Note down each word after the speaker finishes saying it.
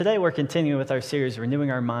Today we're continuing with our series, Renewing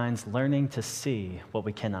Our Minds, Learning to See What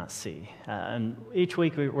We Cannot See. And each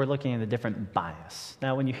week we're looking at a different bias.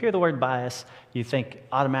 Now, when you hear the word bias, you think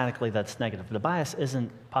automatically that's negative. The bias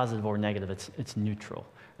isn't positive or negative, it's neutral.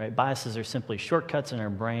 Right? Biases are simply shortcuts in our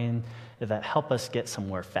brain that help us get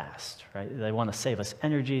somewhere fast. Right? They want to save us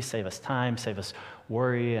energy, save us time, save us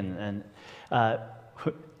worry.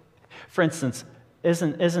 For instance,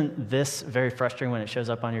 Isn't this very frustrating when it shows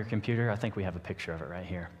up on your computer? I think we have a picture of it right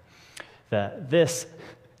here.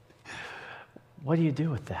 What do you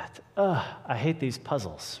do with that? I hate these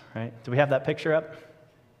puzzles, right? Do we have that picture up?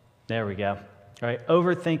 There we go. All right,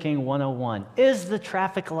 Overthinking 101. Is the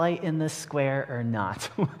traffic light in this square or not?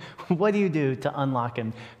 What do you do to unlock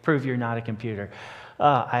and prove you're not a computer?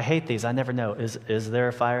 I hate these. I never know. Is there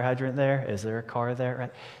a fire hydrant there? Is there a car there?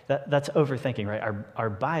 Right? That's overthinking, right? Our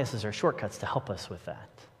biases are shortcuts to help us with that,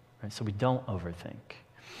 right? So we don't overthink.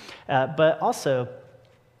 But also,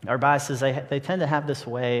 our biases, they tend to have this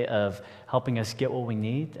way of helping us get what we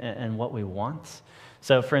need and what we want.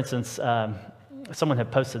 So, for instance, someone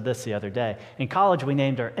had posted this the other day. In college, we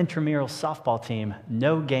named our intramural softball team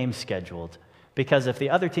No Game Scheduled, because if the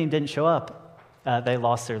other team didn't show up, they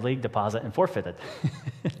lost their league deposit and forfeited.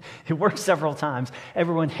 It worked several times.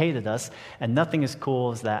 Everyone hated us, and nothing as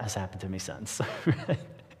cool as that has happened to me since.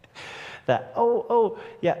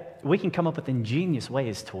 We can come up with ingenious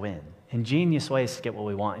ways to win, ingenious ways to get what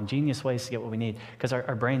we want, ingenious ways to get what we need, because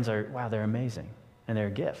our brains they're amazing, and they're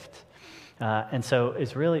a gift. And so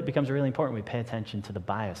it becomes really important we pay attention to the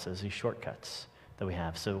biases, these shortcuts that we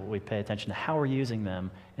have, so we pay attention to how we're using them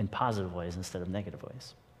in positive ways instead of negative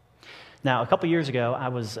ways. Now, a couple years ago, I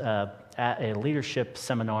was at a leadership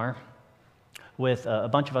seminar with a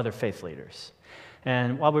bunch of other faith leaders.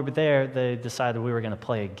 And while we were there, they decided we were going to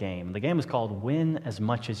play a game. The game was called Win As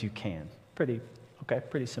Much As You Can. Pretty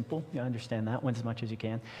simple. You understand that, win as much as you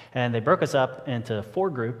can. And they broke us up into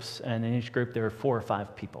 4 groups, and in each group there were 4 or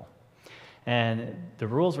 5 people. And the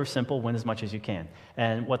rules were simple: win as much as you can.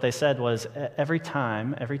 And what they said was every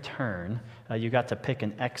turn, you got to pick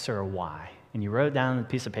an X or a Y. And you wrote it down on a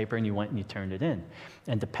piece of paper, and you went and you turned it in.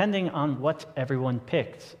 And depending on what everyone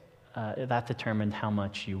picked, that determined how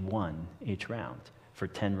much you won each round for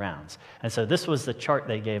 10 rounds. And so this was the chart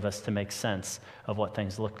they gave us to make sense of what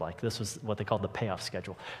things looked like. This was what they called the payoff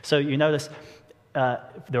schedule. So you notice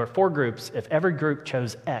there were 4 groups. If every group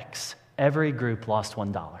chose X, every group lost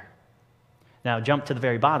 $1. Now jump to the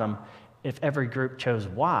very bottom. If every group chose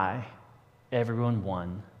Y, everyone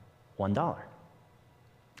won $1.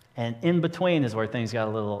 And in between is where things got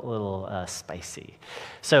a little spicy.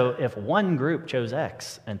 So if one group chose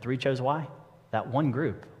X and 3 chose Y, that one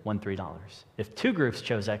group won $3. If 2 groups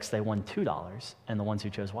chose X, they won $2, and the ones who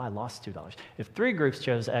chose Y lost $2. If 3 groups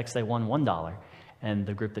chose X, they won $1, and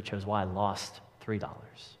the group that chose Y lost $3.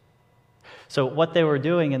 So what they were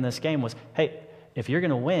doing in this game was, hey, if you're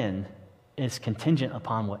going to win, it's contingent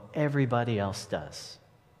upon what everybody else does.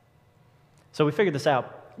 So we figured this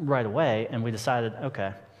out right away, and we decided,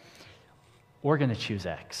 okay, we're going to choose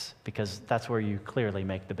X, because that's where you clearly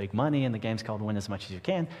make the big money, and the game's called Win As Much As You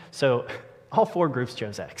Can. So all 4 groups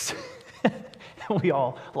chose X. We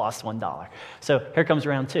all lost $1. So here comes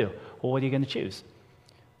round 2. Well, what are you going to choose?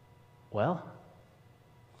 Well,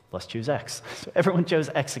 let's choose X. So everyone chose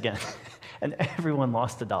X again, and everyone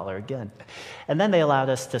lost $1 again. And then they allowed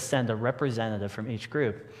us to send a representative from each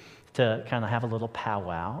group to kind of have a little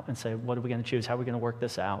powwow and say, what are we going to choose? How are we going to work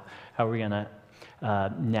this out? How are we going to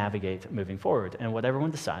navigate moving forward? And what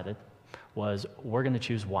everyone decided was, we're going to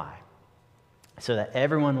choose Y, so that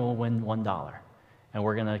everyone will win $1, and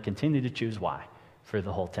we're going to continue to choose Y for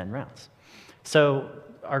the whole 10 rounds. So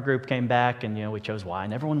our group came back, and we chose Y,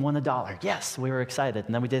 and everyone won $1. Yes, we were excited.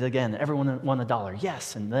 And then we did it again. Everyone won $1.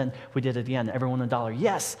 Yes. And then we did it again. Everyone won $1.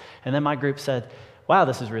 Yes. And then my group said, wow,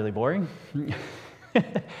 this is really boring.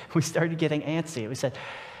 We started getting antsy. We said,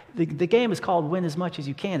 the game is called Win As Much As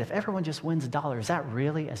You Can. If everyone just wins $1, is that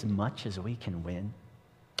really as much as we can win?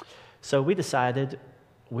 So we decided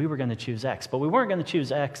we were going to choose X. But we weren't going to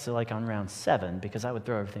choose X like on round 7, because that would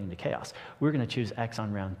throw everything into chaos. We were going to choose X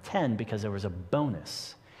on round 10 because there was a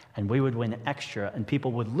bonus. And we would win extra, and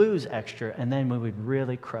people would lose extra, and then we would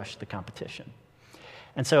really crush the competition.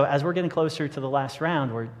 And so as we're getting closer to the last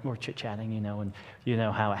round, we're chit-chatting, and you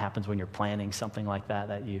know how it happens when you're planning something like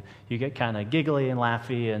that you get kind of giggly and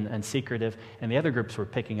laughy and secretive, and the other groups were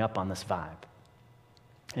picking up on this vibe.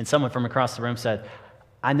 And someone from across the room said,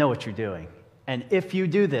 I know what you're doing, and if you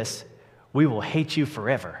do this, we will hate you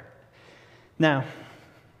forever. Now,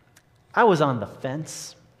 I was on the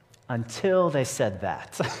fence until they said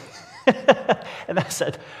that. And I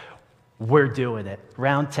said, we're doing it.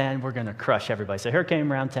 Round 10, we're going to crush everybody. So here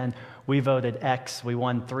came round 10. We voted X. We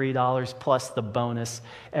won $3 plus the bonus.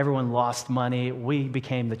 Everyone lost money. We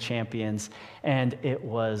became the champions, and it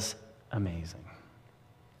was amazing.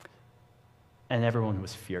 And everyone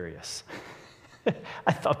was furious.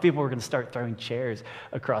 I thought people were going to start throwing chairs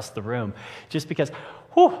across the room just because,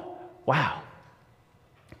 whew, wow.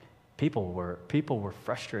 People were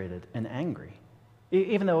frustrated and angry.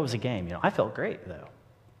 Even though it was a game, I felt great though.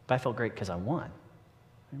 But I felt great because I won.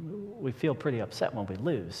 We feel pretty upset when we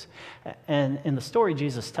lose. And in the story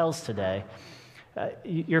Jesus tells today,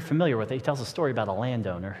 you're familiar with it. He tells a story about a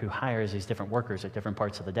landowner who hires these different workers at different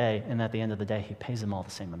parts of the day, and at the end of the day, he pays them all the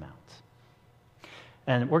same amount.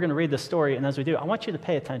 And we're going to read the story, and as we do, I want you to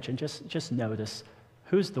pay attention. Just notice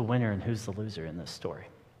who's the winner and who's the loser in this story.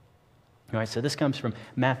 All right, so this comes from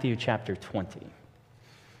Matthew chapter 20.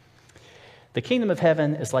 The kingdom of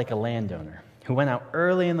heaven is like a landowner who went out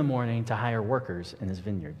early in the morning to hire workers in his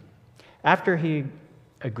vineyard. After he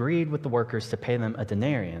agreed with the workers to pay them a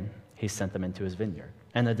denarian, he sent them into his vineyard.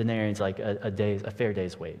 And a denarian is like a fair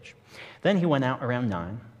day's wage. Then he went out around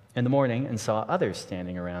 9 in the morning and saw others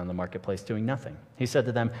standing around the marketplace doing nothing. He said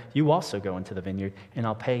to them, "You also go into the vineyard, and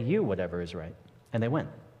I'll pay you whatever is right." And they went.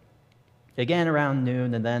 Again, around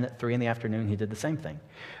noon, and then at 3 in the afternoon, he did the same thing.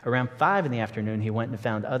 Around 5 in the afternoon, he went and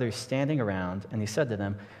found others standing around, and he said to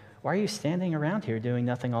them, "Why are you standing around here doing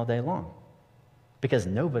nothing all day long?" "Because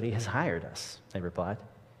nobody has hired us," they replied.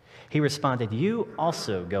 He responded, "You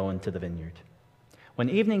also go into the vineyard." When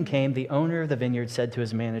evening came, the owner of the vineyard said to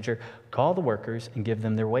his manager, "Call the workers and give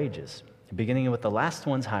them their wages, beginning with the last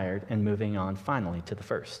ones hired and moving on finally to the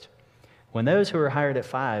first." When those who were hired at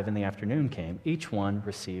 5 in the afternoon came, each one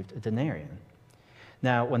received a denarian.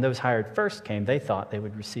 Now, when those hired first came, they thought they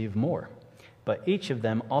would receive more, but each of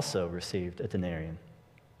them also received a denarian.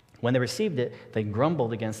 When they received it, they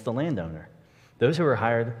grumbled against the landowner. "Those who were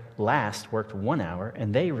hired last worked 1 hour,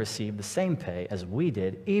 and they received the same pay as we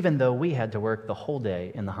did, even though we had to work the whole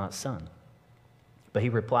day in the hot sun." But he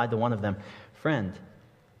replied to one of them, "Friend,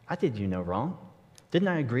 I did you no wrong. Didn't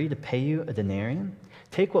I agree to pay you a denarian?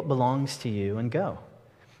 Take what belongs to you and go.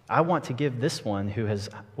 I want to give this one who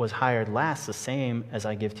was hired last the same as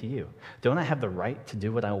I give to you. Don't I have the right to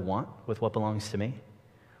do what I want with what belongs to me?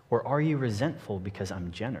 Or are you resentful because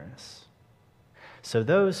I'm generous?" So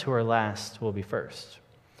those who are last will be first,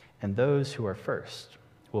 and those who are first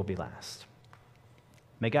will be last.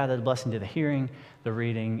 May God add a blessing to the hearing, the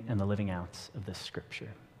reading, and the living out of this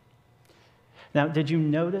scripture. Now, did you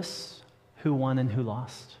notice who won and who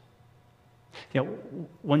lost?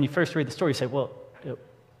 When you first read the story, you say, well,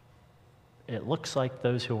 it looks like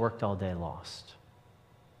those who worked all day lost.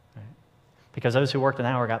 Right? Because those who worked an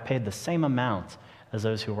hour got paid the same amount as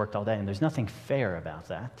those who worked all day, and there's nothing fair about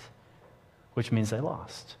that, which means they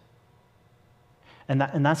lost. And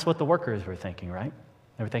that's what the workers were thinking, right?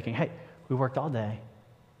 They were thinking, hey, we worked all day.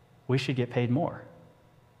 We should get paid more.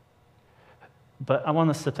 But I want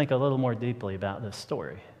us to think a little more deeply about this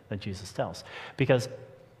story that Jesus tells, because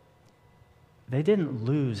they didn't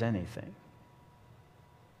lose anything.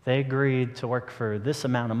 They agreed to work for this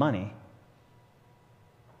amount of money,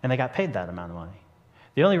 and they got paid that amount of money.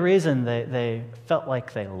 The only reason they felt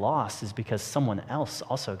like they lost is because someone else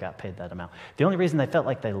also got paid that amount. The only reason they felt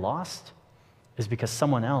like they lost is because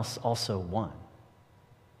someone else also won.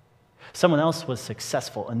 Someone else was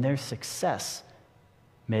successful, and their success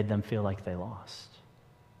made them feel like they lost.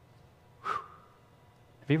 Whew.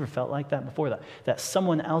 Have you ever felt like that before? That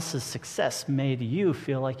someone else's success made you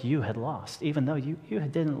feel like you had lost, even though you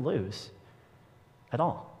didn't lose at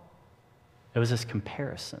all. It was this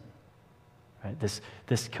comparison. Right?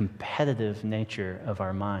 This competitive nature of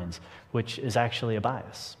our minds, which is actually a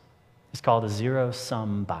bias. It's called a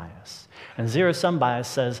zero-sum bias. And zero-sum bias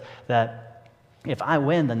says that if I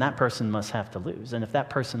win, then that person must have to lose. And if that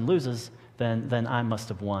person loses, then I must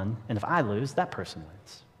have won. And if I lose, that person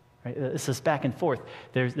wins. Right? It's this back and forth.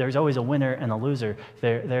 There's always a winner and a loser.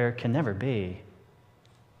 There can never be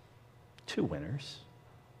two winners.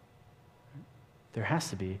 There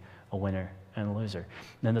has to be a winner and a loser.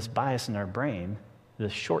 And then this bias in our brain,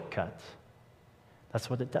 this shortcut, that's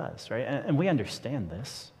what it does, right? And we understand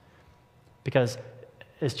this because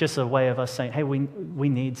it's just a way of us saying, hey, we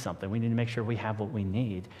need something. We need to make sure we have what we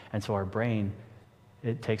need. And so our brain,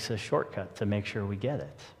 it takes a shortcut to make sure we get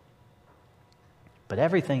it. But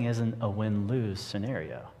everything isn't a win-lose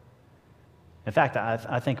scenario. In fact,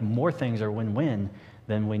 I think more things are win-win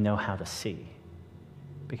than we know how to see,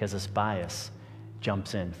 because this bias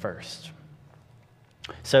jumps in first.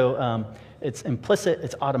 So it's implicit,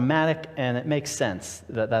 it's automatic, and it makes sense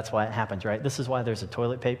that that's why it happens, right? This is why there's a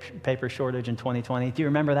toilet paper shortage in 2020. Do you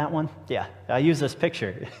remember that one? Yeah, I used this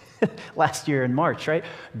picture last year in March, right?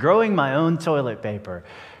 Growing my own toilet paper,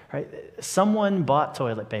 right? Someone bought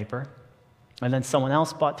toilet paper, and then someone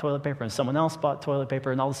else bought toilet paper, and someone else bought toilet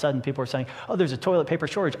paper, and all of a sudden people are saying, oh, there's a toilet paper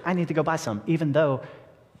shortage. I need to go buy some, even though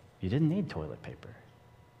you didn't need toilet paper,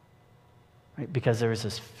 right? Because there was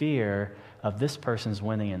this fear of this person's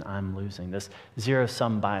winning and I'm losing, this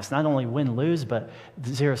zero-sum bias. Not only win-lose, but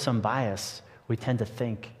zero-sum bias, we tend to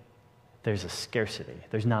think there's a scarcity.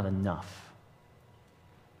 There's not enough.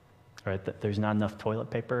 Right? There's not enough toilet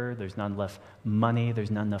paper. There's not enough money. There's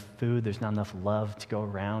not enough food. There's not enough love to go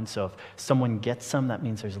around. So if someone gets some, that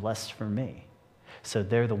means there's less for me. So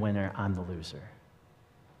they're the winner. I'm the loser.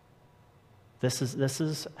 This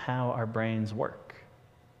is how our brains work.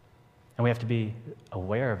 And we have to be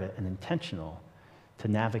aware of it and intentional to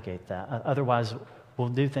navigate that. Otherwise, we'll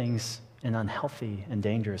do things in unhealthy and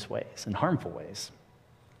dangerous ways and harmful ways.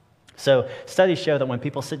 So studies show that when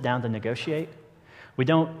people sit down to negotiate, we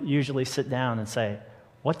don't usually sit down and say,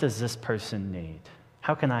 what does this person need?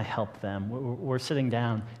 How can I help them? We're sitting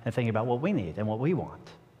down and thinking about what we need and what we want.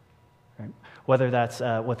 Right? Whether that's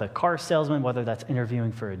with a car salesman, whether that's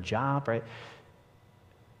interviewing for a job, right?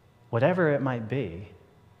 Whatever it might be,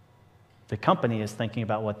 the company is thinking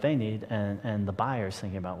about what they need, and the buyer is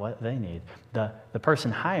thinking about what they need. The person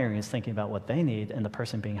hiring is thinking about what they need, and the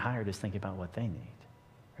person being hired is thinking about what they need.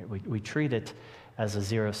 Right? We treat it as a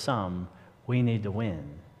zero sum. We need to win,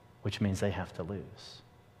 which means they have to lose,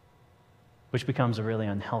 which becomes a really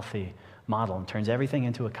unhealthy model and turns everything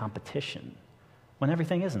into a competition when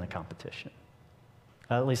everything isn't a competition,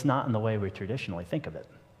 at least not in the way we traditionally think of it.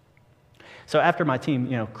 So after my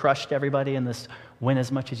team, crushed everybody in this win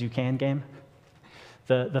as much as you can game,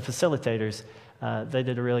 the facilitators, they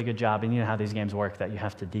did a really good job. And you know how these games work, that you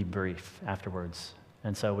have to debrief afterwards.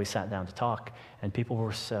 And so we sat down to talk, and people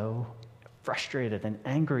were so frustrated and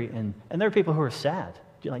angry. And there are people who are sad,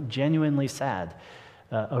 like genuinely sad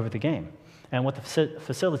over the game. And what the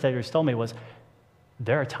facilitators told me was,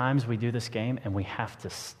 there are times we do this game and we have to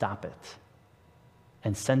stop it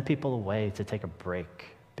and send people away to take a break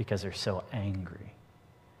because they're so angry.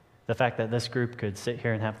 The fact that this group could sit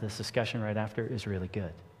here and have this discussion right after is really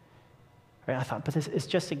good. Right? I thought, but this is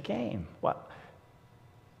just a game. What?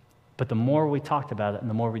 But the more we talked about it and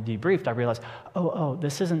the more we debriefed, I realized,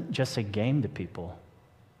 this isn't just a game to people.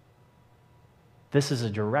 This is a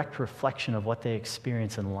direct reflection of what they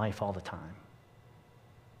experience in life all the time.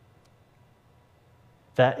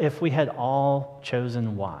 That if we had all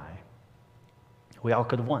chosen Y, we all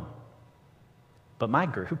could have won. But my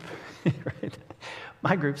group, right?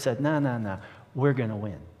 My group said, no, we're going to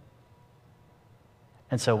win.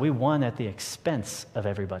 And so we won at the expense of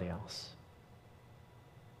everybody else.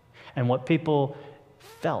 And what people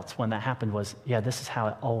felt when that happened was, this is how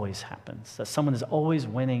it always happens, that someone is always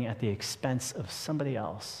winning at the expense of somebody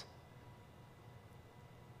else.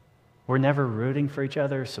 We're never rooting for each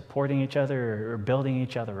other, supporting each other, or building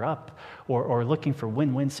each other up, or looking for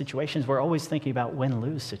win-win situations. We're always thinking about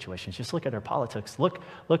win-lose situations. Just look at our politics. Look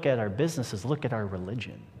at our businesses. Look at our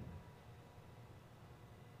religion.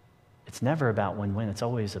 It's never about win-win. It's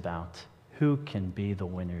always about who can be the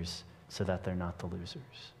winners so that they're not the losers.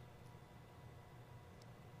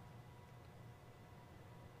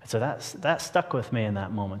 And so that stuck with me in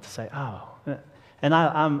that moment to say, and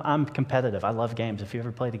I'm competitive. I love games. If you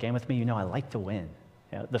ever played a game with me, you know I like to win.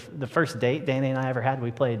 The first date Danny and I ever had,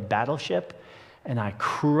 we played Battleship, and I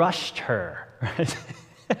crushed her. Right?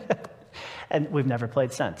 And we've never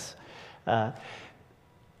played since. That's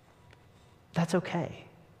okay.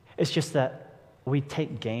 It's just that we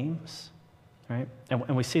take games, right?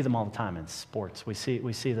 And we see them all the time in sports. We see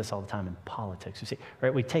this all the time in politics.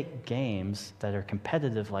 We take games that are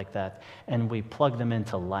competitive like that, and we plug them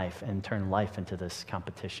into life and turn life into this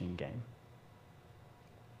competition game.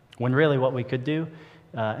 When really what we could do,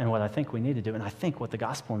 and what I think we need to do, and I think what the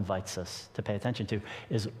gospel invites us to pay attention to,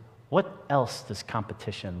 is what else does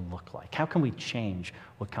competition look like? How can we change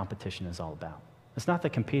what competition is all about? It's not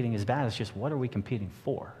that competing is bad, it's just what are we competing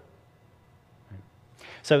for? Right?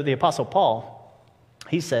 So the Apostle Paul,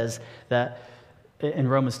 he says that in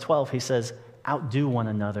Romans 12, he says, outdo one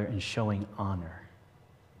another in showing honor.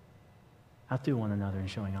 Outdo one another in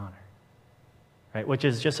showing honor. Right? Which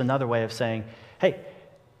is just another way of saying, hey,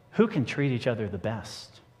 who can treat each other the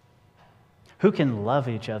best? Who can love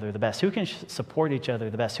each other the best? Who can support each other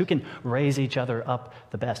the best? Who can raise each other up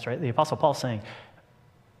the best, right? The Apostle Paul's saying,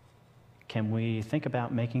 can we think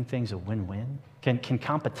about making things a win-win? Can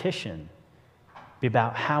competition be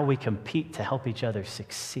about how we compete to help each other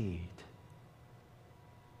succeed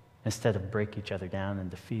instead of break each other down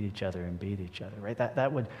and defeat each other and beat each other, right?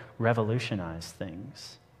 That would revolutionize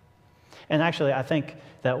things. And actually, I think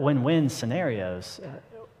that win-win scenarios,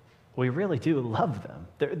 we really do love them.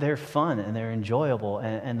 They're fun and they're enjoyable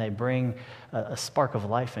and they bring a spark of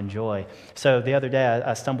life and joy. So the other day,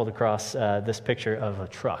 I stumbled across this picture of a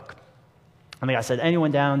truck. I mean, I said,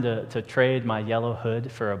 anyone down to trade my yellow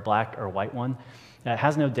hood for a black or white one? It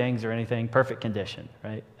has no dings or anything, perfect condition,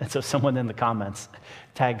 right? And so someone in the comments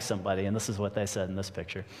tagged somebody, and this is what they said in this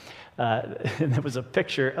picture. And there was a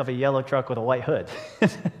picture of a yellow truck with a white hood.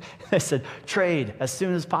 They said, trade as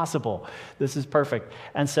soon as possible. This is perfect.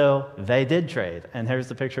 And so they did trade, and here's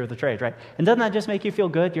the picture of the trade, right? And doesn't that just make you feel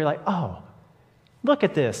good? You're like, oh, look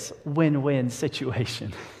at this win-win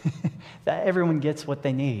situation. That everyone gets what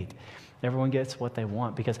they need. Everyone gets what they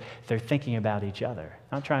want because they're thinking about each other,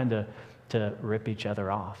 not trying to rip each other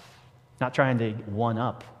off, not trying to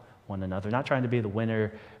one-up one another, not trying to be the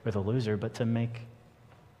winner or the loser, but to make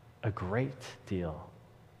a great deal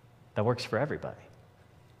that works for everybody.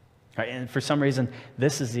 Right? And for some reason,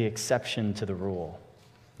 this is the exception to the rule.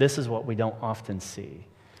 This is what we don't often see.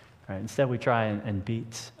 Right? Instead, we try and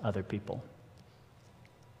beat other people.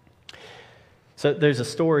 So there's a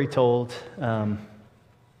story told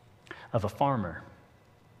of a farmer.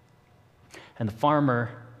 And the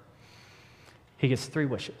farmer, he gets 3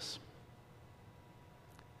 wishes.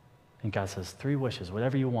 And God says, 3 wishes,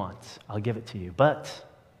 whatever you want, I'll give it to you. But,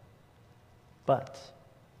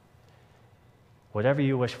 whatever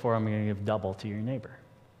you wish for, I'm going to give double to your neighbor.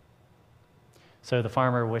 So the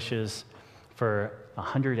farmer wishes for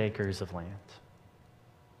 100 acres of land.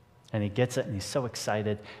 And he gets it, and he's so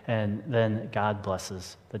excited. And then God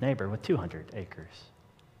blesses the neighbor with 200 acres.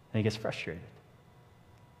 And he gets frustrated.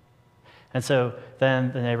 And so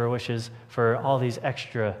then the neighbor wishes for all these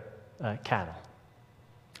extra cattle,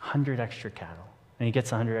 100 extra cattle. And he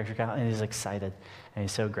gets 100 extra cattle, and he's excited, and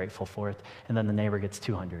he's so grateful for it. And then the neighbor gets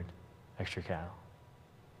 200 extra cattle.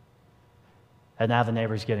 And now the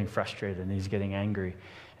neighbor's getting frustrated, and he's getting angry,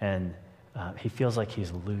 and he feels like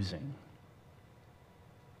he's losing.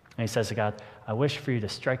 And he says to God, I wish for you to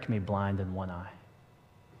strike me blind in one eye.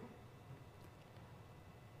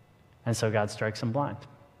 And so God strikes him blind.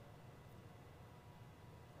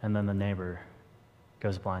 And then the neighbor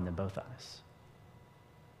goes blind in both eyes.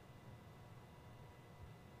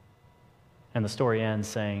 And the story ends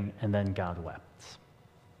saying, and then God wept.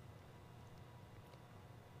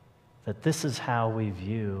 That this is how we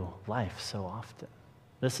view life so often.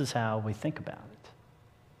 This is how we think about it.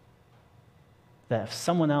 That if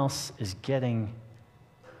someone else is getting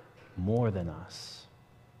more than us,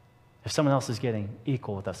 if someone else is getting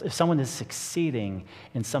equal with us, if someone is succeeding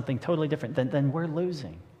in something totally different, then we're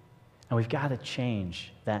losing. And we've got to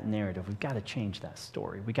change that narrative. We've got to change that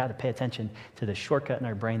story. We've got to pay attention to the shortcut in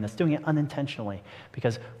our brain that's doing it unintentionally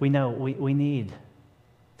because we know we need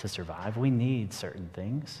to survive. We need certain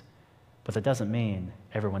things, but that doesn't mean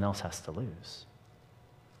everyone else has to lose.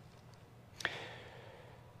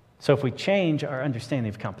 So if we change our understanding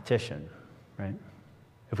of competition, right?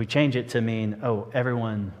 If we change it to mean, oh,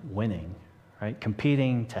 everyone winning, right?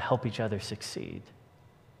 Competing to help each other succeed,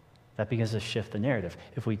 that begins to shift the narrative.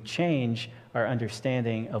 If we change our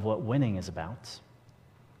understanding of what winning is about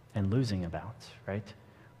and losing about, right?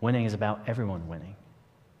 Winning is about everyone winning.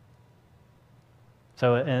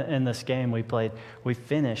 So in this game we played, we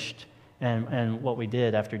finished, and what we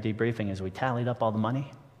did after debriefing is we tallied up all the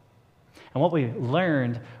money. And what we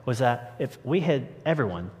learned was that if we had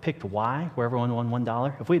everyone picked Y, where everyone won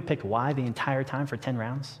 $1, if we had picked Y the entire time for 10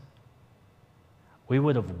 rounds, we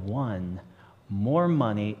would have won more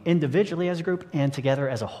money individually as a group and together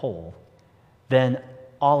as a whole than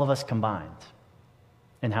all of us combined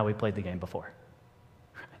in how we played the game before.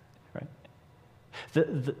 Right?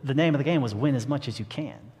 The name of the game was win as much as you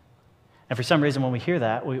can. And for some reason when we hear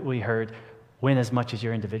that, we heard win as much as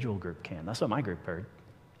your individual group can. That's what my group heard.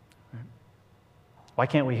 Why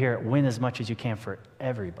can't we hear it, win as much as you can for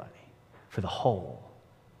everybody, for the whole,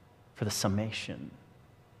 for the summation?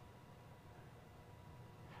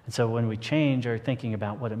 And so when we change our thinking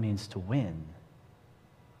about what it means to win,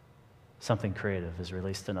 something creative is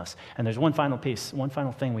released in us. And there's one final piece, one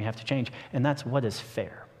final thing we have to change, and that's what is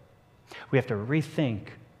fair. We have to rethink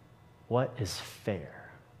what is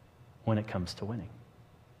fair when it comes to winning,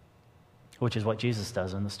 which is what Jesus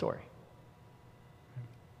does in the story.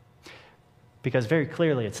 Because very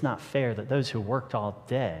clearly it's not fair that those who worked all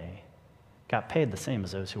day got paid the same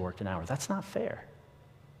as those who worked an hour. That's not fair.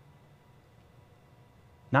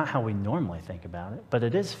 Not how we normally think about it, but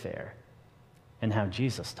it is fair in how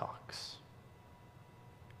Jesus talks.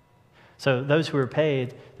 So those who were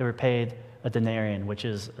paid, they were paid a denarian, which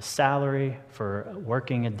is a salary for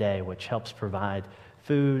working a day, which helps provide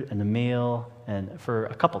food and a meal and for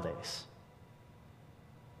a couple days.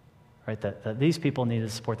 Right? That these people needed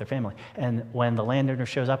to support their family. And when the landowner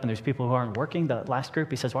shows up and there's people who aren't working, the last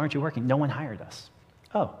group, he says, "Why aren't you working?" "No one hired us."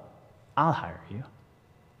 "Oh, I'll hire you."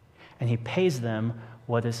 And he pays them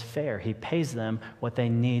what is fair. He pays them what they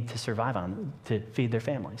need to survive on, to feed their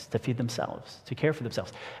families, to feed themselves, to care for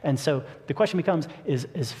themselves. And so the question becomes,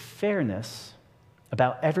 is fairness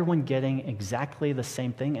about everyone getting exactly the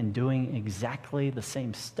same thing and doing exactly the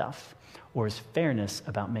same stuff? Or is fairness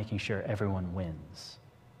about making sure everyone wins?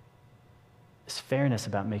 Is fairness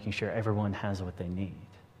about making sure everyone has what they need?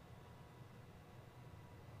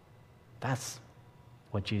 That's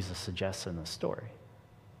what Jesus suggests in the story.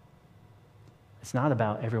 It's not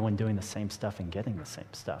about everyone doing the same stuff and getting the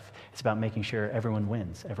same stuff. It's about making sure everyone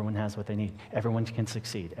wins, everyone has what they need, everyone can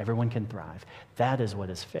succeed, everyone can thrive. That is what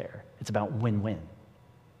is fair. It's about win-win.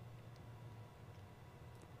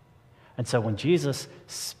 And so when Jesus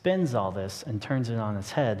spins all this and turns it on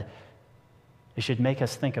its head, it should make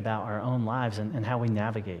us think about our own lives and how we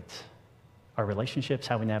navigate our relationships,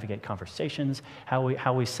 how we navigate conversations, how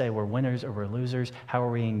we say we're winners or we're losers, how are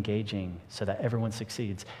we engaging so that everyone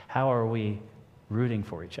succeeds, how are we rooting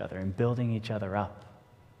for each other and building each other up.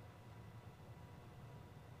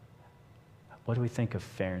 What do we think of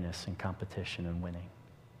fairness and competition and winning?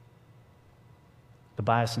 The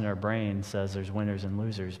bias in our brain says there's winners and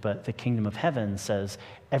losers, but the kingdom of heaven says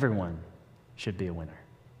everyone should be a winner.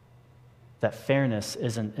 That fairness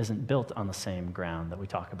isn't built on the same ground that we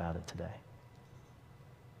talk about it today.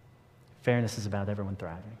 Fairness is about everyone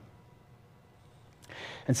thriving.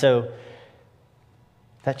 And so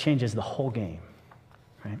that changes the whole game,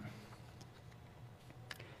 right?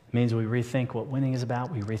 It means we rethink what winning is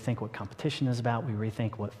about, we rethink what competition is about, we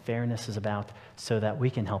rethink what fairness is about so that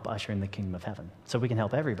we can help usher in the kingdom of heaven, so we can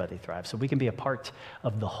help everybody thrive, so we can be a part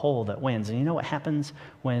of the whole that wins. And you know what happens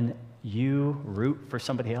when you root for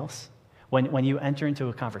somebody else? When you enter into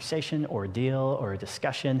a conversation or a deal or a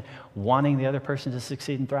discussion wanting the other person to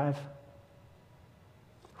succeed and thrive,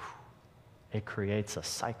 it creates a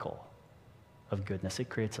cycle of goodness. It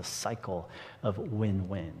creates a cycle of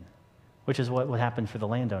win-win, which is what would happen for the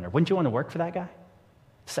landowner. Wouldn't you want to work for that guy?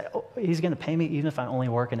 Say, "Oh, he's going to pay me even if I only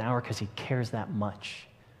work an hour because he cares that much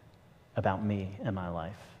about me and my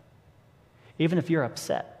life." Even if you're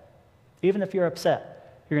upset, you're going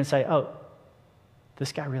to say, "Oh,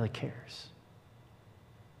 this guy really cares."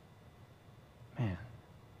 Man.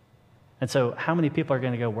 And so how many people are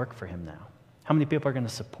going to go work for him now? How many people are going to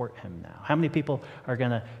support him now? How many people are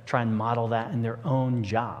going to try and model that in their own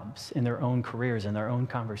jobs, in their own careers, in their own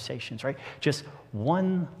conversations, right? Just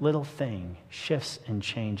one little thing shifts and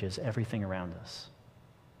changes everything around us.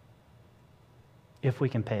 If we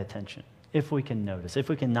can pay attention, if we can notice, if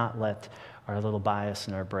we can not let our little bias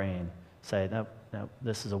in our brain say, "No,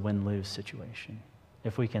 this is a win-lose situation."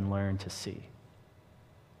 If we can learn to see.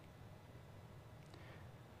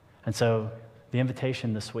 And so the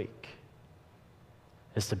invitation this week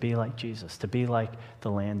is to be like Jesus, to be like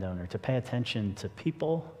the landowner, to pay attention to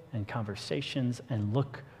people and conversations and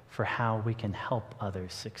look for how we can help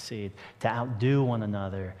others succeed, to outdo one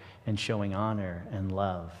another in showing honor and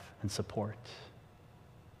love and support.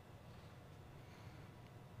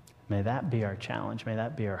 May that be our challenge. May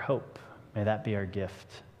that be our hope. May that be our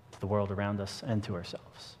gift to the world around us and to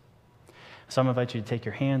ourselves. So I invite you to take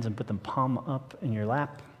your hands and put them palm up in your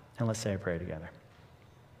lap, and let's say a prayer together.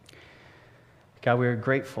 God, we are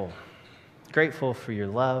grateful for your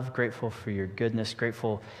love, grateful for your goodness,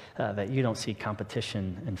 grateful that you don't see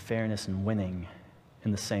competition and fairness and winning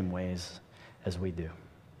in the same ways as we do.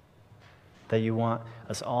 That you want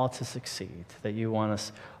us all to succeed, that you want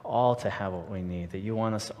us all to have what we need, that you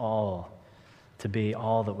want us all to be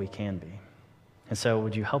all that we can be. And so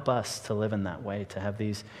would you help us to live in that way, to have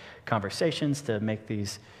these conversations, to make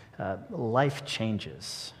these life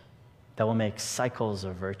changes that will make cycles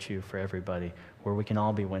of virtue for everybody, where we can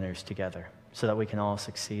all be winners together, so that we can all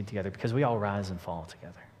succeed together, because we all rise and fall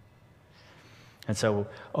together. And so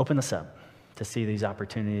open us up to see these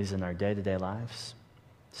opportunities in our day-to-day lives,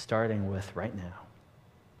 starting with right now.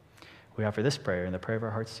 We offer this prayer and the prayer of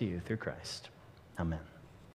our hearts to you through Christ. Amen.